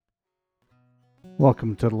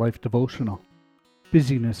Welcome to the Life Devotional.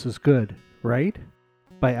 Busyness is good, right?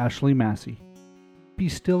 By Ashlea, Massie. Be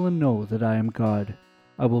still and know that I am God.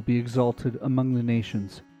 I will be exalted among the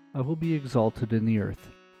nations. I will be exalted in the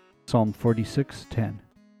earth. Psalm 46:10.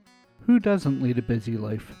 Who doesn't lead a busy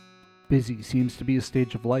life? Busy seems to be a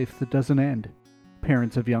stage of life that doesn't end.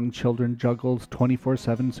 Parents of young children juggle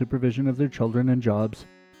 24/7 supervision of their children and jobs.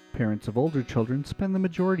 Parents of older children spend the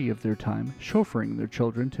majority of their time chauffeuring their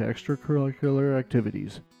children to extracurricular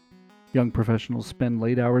activities. Young professionals spend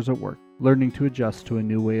late hours at work, learning to adjust to a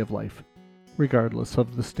new way of life. Regardless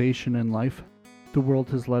of the station in life, the world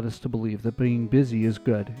has led us to believe that being busy is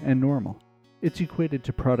good and normal. It's equated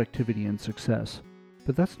to productivity and success.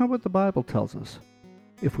 But that's not what the Bible tells us.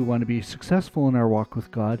 If we want to be successful in our walk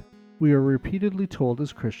with God, we are repeatedly told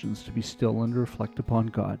as Christians to be still and reflect upon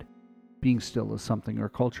God. Being still is something our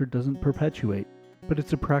culture doesn't perpetuate, but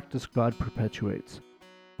it's a practice God perpetuates.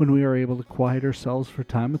 When we are able to quiet ourselves for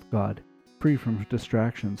time with God, free from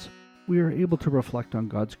distractions, we are able to reflect on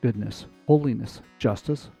God's goodness, holiness,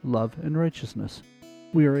 justice, love, and righteousness.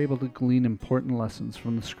 We are able to glean important lessons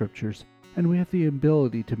from the Scriptures, and we have the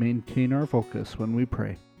ability to maintain our focus when we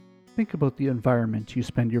pray. Think about the environment you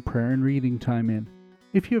spend your prayer and reading time in.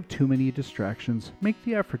 If you have too many distractions, make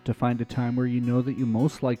the effort to find a time where you know that you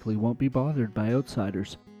most likely won't be bothered by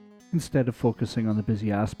outsiders. Instead of focusing on the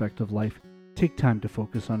busy aspect of life, take time to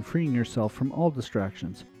focus on freeing yourself from all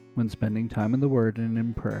distractions when spending time in the Word and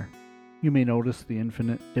in prayer. You may notice the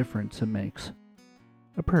infinite difference it makes.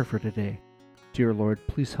 A prayer for today. Dear Lord,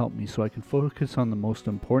 please help me so I can focus on the most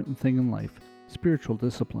important thing in life, spiritual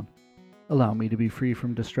discipline. Allow me to be free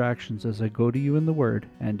from distractions as I go to you in the Word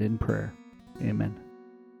and in prayer. Amen.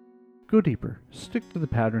 Go deeper. Stick to the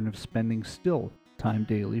pattern of spending still time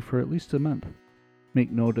daily for at least a month.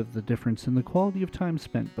 Make note of the difference in the quality of time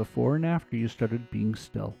spent before and after you started being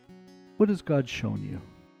still. What has God shown you?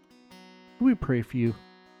 We pray for you.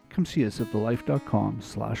 Come see us at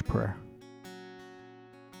thelife.com/prayer.